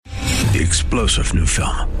The explosive new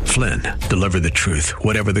film, Flynn, deliver the truth,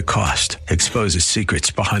 whatever the cost, exposes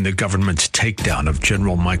secrets behind the government's takedown of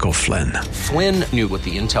General Michael Flynn. Flynn knew what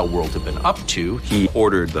the intel world had been up to. He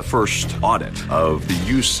ordered the first audit of the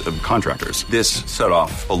use of contractors. This set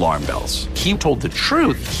off alarm bells. He told the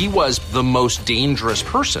truth. He was the most dangerous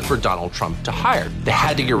person for Donald Trump to hire. They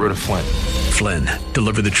had to get rid of Flynn. Flynn,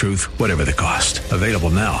 deliver the truth, whatever the cost. Available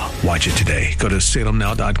now. Watch it today. Go to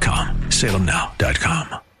salemnow.com.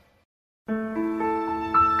 salemnow.com.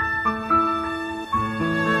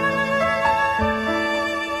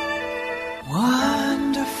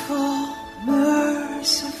 Wonderful,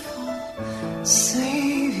 merciful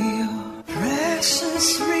Savior,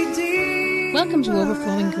 precious Redeemer. Welcome to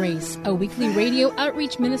Overflowing Grace, a weekly radio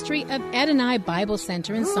outreach ministry of Adonai Bible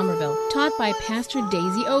Center in Somerville, taught by Pastor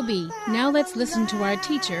Daisy Obi. Now let's listen to our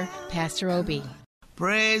teacher, Pastor Obi.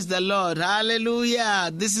 Praise the Lord.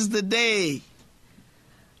 Hallelujah. This is the day,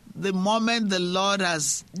 the moment the Lord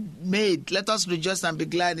has made. Let us rejoice and be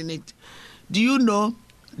glad in it. Do you know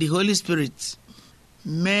the Holy Spirit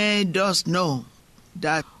made us know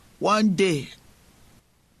that one day,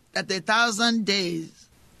 that 1,000 days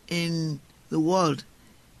in the world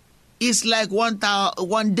is like one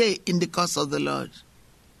day in the course of the Lord.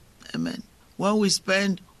 Amen. When we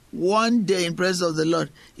spend one day in presence of the Lord,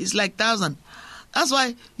 it's like 1,000. That's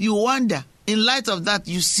why you wonder, in light of that,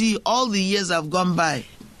 you see all the years have gone by.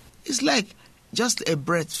 It's like just a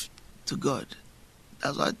breath to God.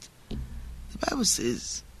 That's what the Bible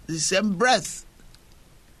says. The same breath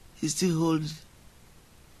He still holds.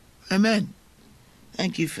 Amen.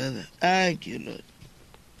 Thank you, Father. Thank you, Lord.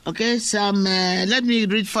 Okay, let me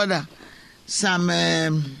read further. Psalm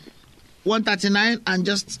 139, and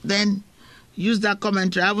just then use that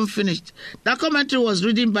commentary. I haven't finished. That commentary was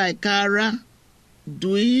written by Cara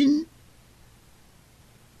Queen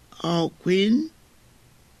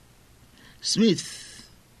Smith.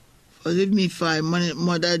 Forgive me if I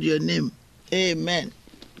murdered your name. Amen.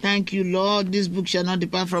 Thank you, Lord. This book shall not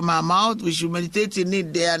depart from our mouth. We should meditate in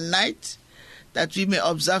it day and night, that we may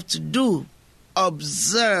observe to do.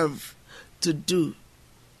 Observe to do.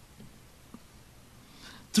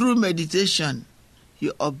 Through meditation,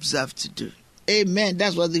 you observe to do. Amen.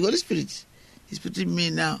 That's what the Holy Spirit is putting me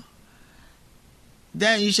now.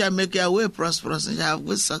 Then you shall make your way prosperous and shall have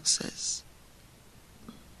good success.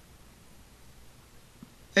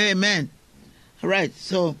 Amen. All right.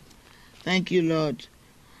 So, thank you, Lord.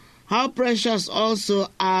 How precious also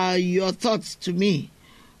are your thoughts to me,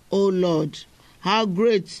 O Lord. How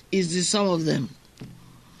great is the sum of them.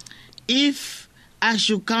 If I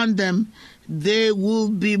should count them, they will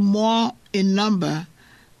be more in number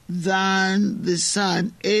than the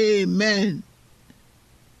sun. Amen.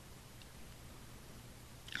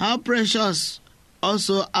 How precious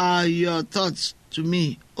also are your thoughts to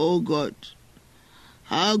me, O God.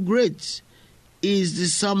 How great is the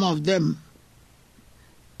sum of them.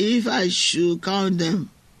 If I should count them,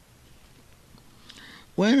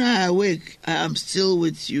 when I awake, I am still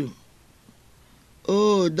with you.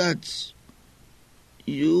 Oh, that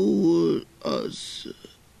you would also.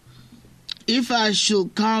 If I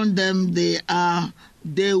should count them, they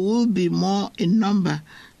will be more in number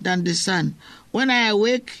than the sun. When I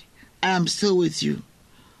awake, I am still with you.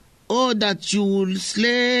 Oh, that you will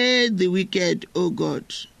slay the wicked, O God.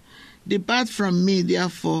 Depart from me,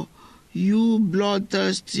 therefore, you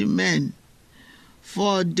bloodthirsty men,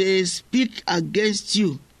 for they speak against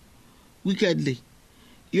you wickedly.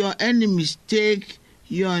 Your enemies take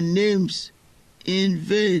your names in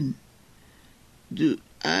vain. Do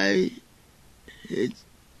I hate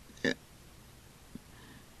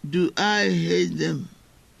them?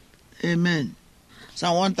 Amen.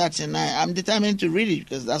 Psalm 139. I'm determined to read it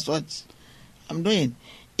because that's what I'm doing.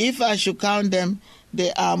 If I should count them,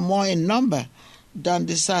 they are more in number than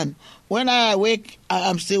the sun. When I awake, I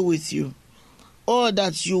am still with you. Oh,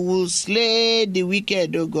 that you will slay the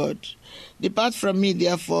wicked, O God. Depart from me,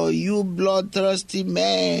 therefore, you bloodthirsty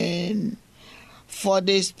men, for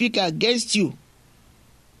they speak against you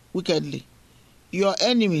wickedly. Your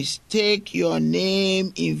enemies take your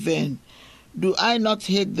name in vain. Do I not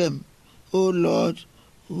hate them, O Lord,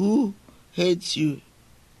 who hates you?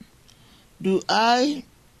 Do I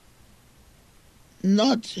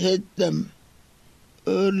not hate them,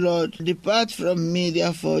 O Lord? Depart from me,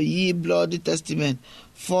 therefore, ye bloody testament,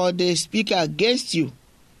 for they speak against you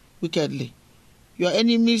wickedly. Your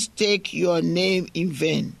enemies take your name in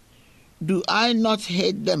vain. Do I not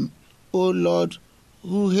hate them, O Lord,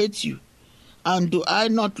 who hate you? And do I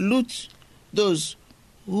not loot those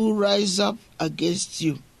who rise up against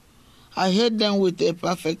you? I hate them with a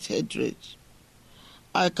perfect hatred.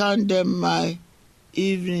 I count them my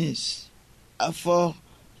evenings, for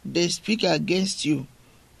they speak against you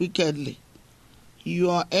wickedly.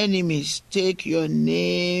 Your enemies take your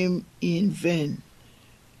name in vain.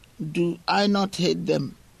 Do I not hate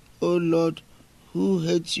them, O Lord, who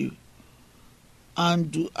hate you?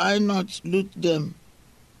 And do I not loot them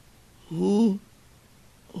who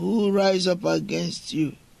rise up against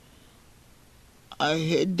you? I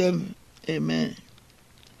hate them. Amen.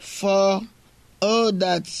 For, oh,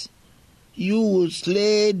 that you would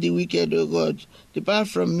slay the wicked, O God. Depart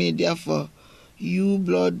from me, therefore, you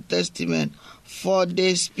bloodthirsty men, for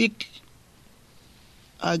they speak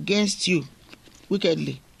against you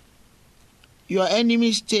wickedly. Your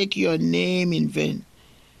enemies take your name in vain.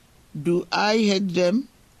 Do I hate them,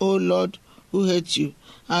 O Lord, who hate you?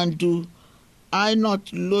 And do I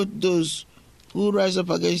not loathe those who rise up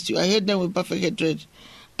against you? I hate them with perfect hatred.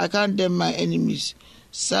 I count them my enemies.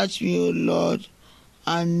 Search me, O Lord,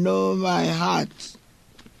 and know my heart.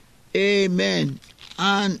 Amen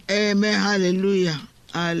and amen. Hallelujah.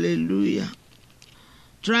 Hallelujah.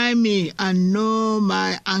 Try me and know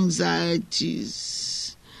my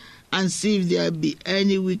anxieties, and see if there be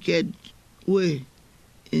any wicked way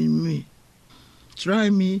in me. Try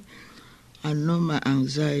me and know my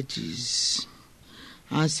anxieties,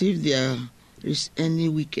 and see if there is any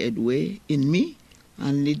wicked way in me,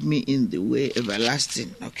 and lead me in the way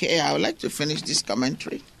everlasting. Okay, I would like to finish this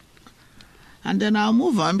commentary, and then I'll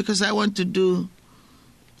move on, because I want to do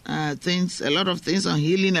a lot of things on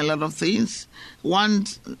healing, a lot of things. One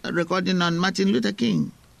recording on Martin Luther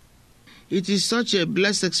King. It is such a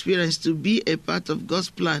blessed experience to be a part of God's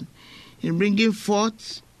plan in bringing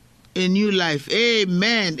forth a new life.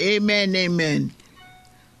 Amen, amen, amen.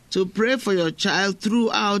 To pray for your child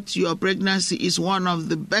throughout your pregnancy is one of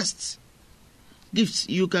the best gifts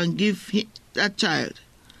you can give that child.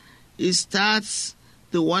 It starts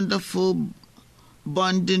the wonderful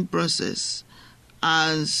bonding process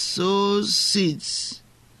and sows seeds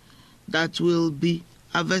that will be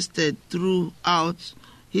harvested throughout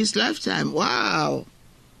his lifetime. Wow,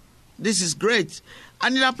 this is great.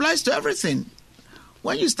 And it applies to everything.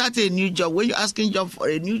 When you start a new job, when you're asking job for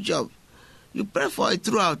a new job, you pray for it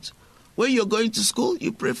throughout. When you're going to school,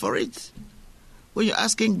 you pray for it. When you're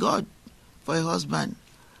asking God for a husband,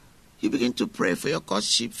 you begin to pray for your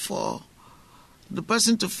courtship, for the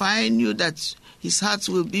person to find you, that his heart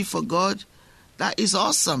will be for God. That is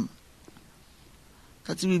awesome.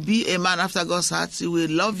 That he will be a man after God's heart. He will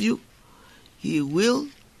love you. He will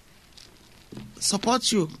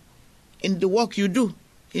support you in the work you do,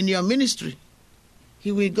 in your ministry.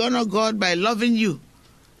 He will honor God by loving you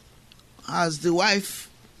as the wife,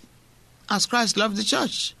 as Christ loved the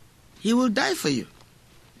church. He will die for you.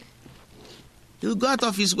 He will go out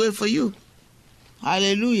of his way for you.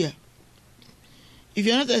 Hallelujah. If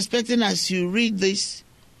you're not expecting, as you read this,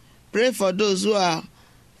 pray for those who are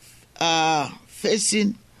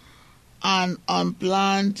facing an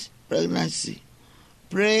unplanned pregnancy.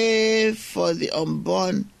 Pray for the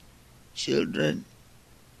unborn children.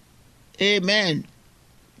 Amen.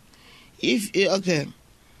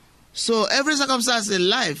 So every circumstance in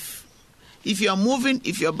life, if you're moving,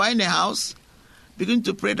 if you're buying a house, begin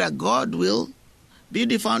to pray that God will be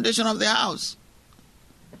the foundation of the house.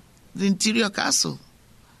 The interior castle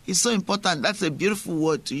is so important. That's a beautiful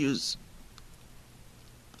word to use.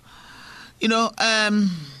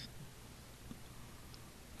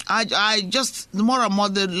 I just, more and more,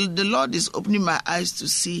 the Lord is opening my eyes to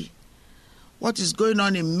see what is going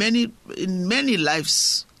on in many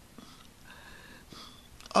lives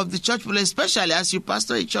of the church, but especially as you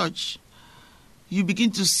pastor a church, you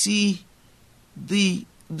begin to see the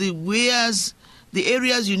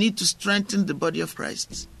areas you need to strengthen the body of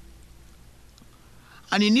Christ.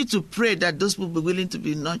 And you need to pray that those people be willing to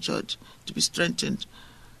be nurtured, to be strengthened.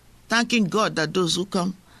 Thanking God that those who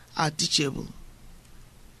come are teachable,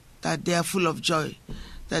 that they are full of joy,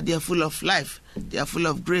 that they are full of life, they are full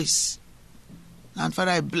of grace. And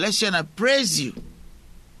Father, I bless you and I praise you.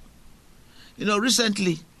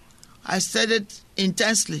 Recently, I studied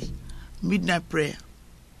intensely midnight prayer.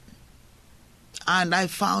 And I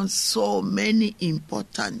found so many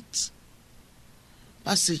important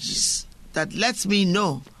passages that lets me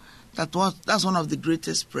know that's one of the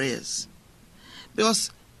greatest prayers.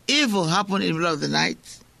 Because evil happened in the middle of the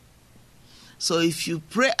night. So if you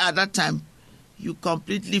pray at that time, you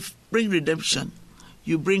completely bring redemption.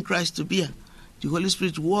 You bring Christ to bear. The Holy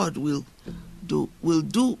Spirit word will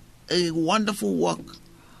do a wonderful work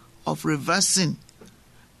of reversing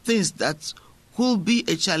things that could be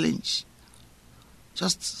a challenge.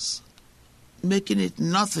 Just making it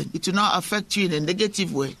nothing. It will not affect you in a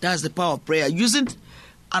negative way. That's the power of prayer. Using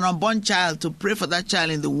an unborn child, to pray for that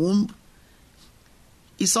child in the womb,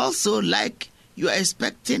 it's also like you are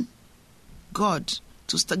expecting God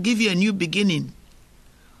to give you a new beginning.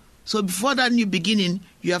 So before that new beginning,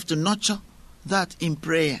 you have to nurture that in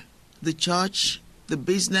prayer. The church, the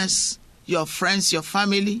business, your friends, your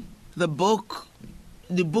family, the book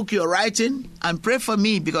you're writing, and pray for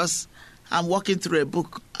me because I'm working through a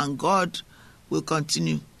book and God will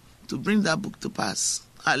continue to bring that book to pass.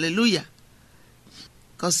 Hallelujah.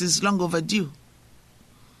 Because it's long overdue.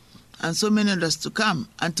 And so many others to come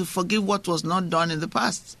and to forgive what was not done in the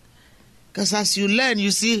past. Because as you learn,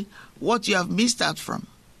 you see what you have missed out from.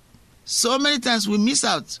 So many times we miss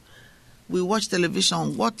out. We watch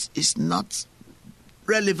television, what is not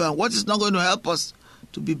relevant, what is not going to help us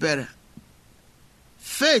to be better.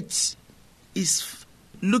 Faith is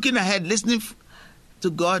looking ahead, listening to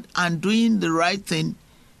God and doing the right thing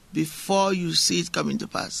before you see it coming to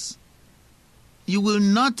pass. You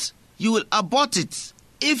will abort it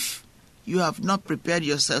if you have not prepared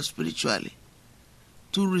yourself spiritually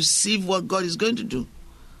to receive what God is going to do.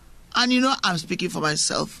 And I'm speaking for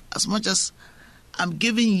myself as much as I'm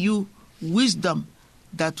giving you wisdom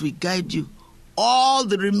that will guide you all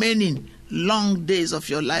the remaining long days of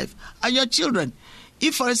your life and your children.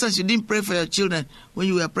 If, for instance, you didn't pray for your children when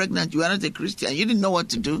you were pregnant, you were not a Christian, you didn't know what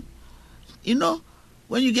to do.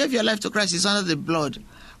 When you gave your life to Christ, it's under the blood.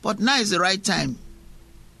 But now is the right time.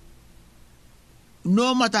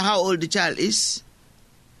 No matter how old the child is,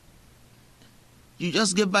 you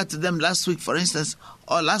just gave back to them last week, for instance,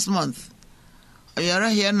 or last month, and you're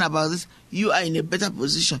not hearing about this, you are in a better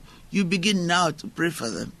position. You begin now to pray for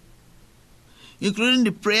them, including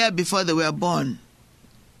the prayer before they were born.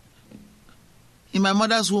 In my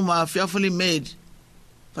mother's womb, I was fearfully made.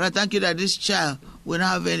 But I thank you that this child will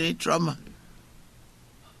not have any trauma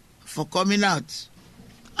for coming out.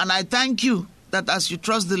 And I thank you that as you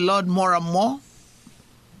trust the Lord more and more,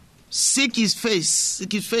 seek His face.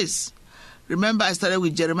 Seek His face. Remember, I started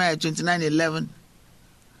with Jeremiah 29:11.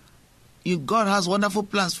 God has wonderful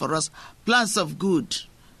plans for us, plans of good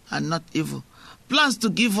and not evil, plans to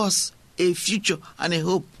give us a future and a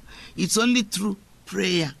hope. It's only through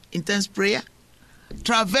prayer, intense prayer,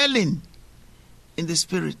 traveling in the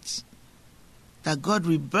Spirit, that God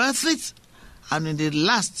will birth it, and when it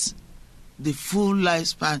lasts the full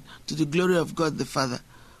lifespan to the glory of God the Father.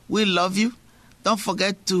 We love you. Don't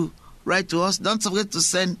forget to write to us. Don't forget to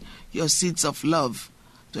send your seeds of love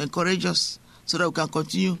to encourage us so that we can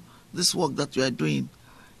continue this work that we are doing.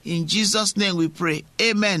 In Jesus' name we pray.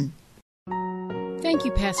 Amen. Thank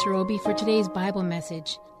you, Pastor Obi, for today's Bible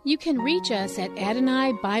message. You can reach us at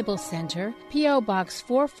Adonai Bible Center, P.O. Box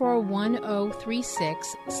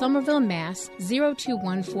 441036, Somerville, Mass.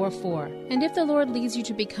 02144. And if the Lord leads you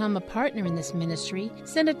to become a partner in this ministry,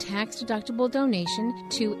 send a tax-deductible donation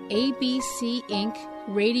to ABC Inc.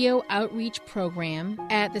 Radio Outreach Program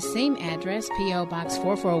at the same address, P.O. Box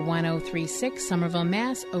 441036, Somerville,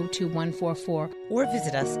 Mass. 02144. Or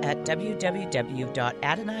visit us at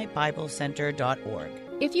www.AdonaiBibleCenter.org.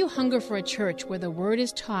 If you hunger for a church where the Word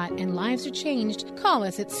is taught and lives are changed, call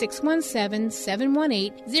us at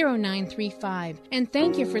 617-718-0935. And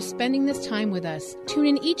thank you for spending this time with us. Tune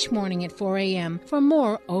in each morning at 4 a.m. for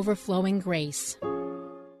more overflowing grace.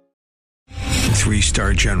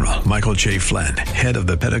 3-star General Michael J. Flynn, head of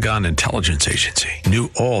the Pentagon Intelligence Agency, knew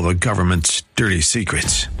all the government's dirty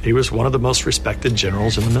secrets. He was one of the most respected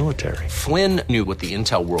generals in the military. Flynn knew what the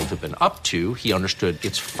intel world had been up to. He understood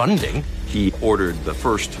its funding. He ordered the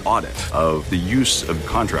first audit of the use of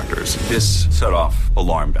contractors. This set off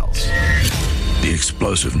alarm bells. The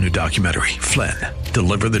explosive new documentary, Flynn,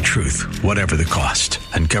 Deliver the Truth, Whatever the Cost,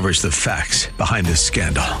 uncovers the facts behind this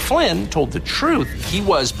scandal. Flynn told the truth. He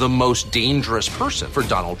was the most dangerous person for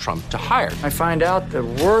Donald Trump to hire. I find out the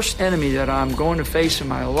worst enemy that I'm going to face in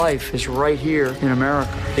my life is right here in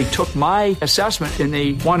America. They took my assessment and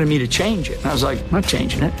they wanted me to change it. And I was like, I'm not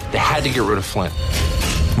changing it. They had to get rid of Flynn.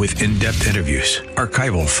 With in-depth interviews,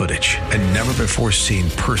 archival footage, and never-before-seen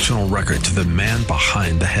personal records of the man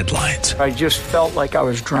behind the headlines. I just felt like I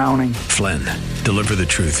was drowning. Flynn, Deliver the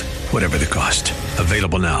Truth, Whatever the Cost.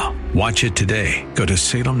 Available now. Watch it today. Go to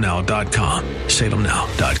salemnow.com.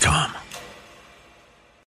 salemnow.com.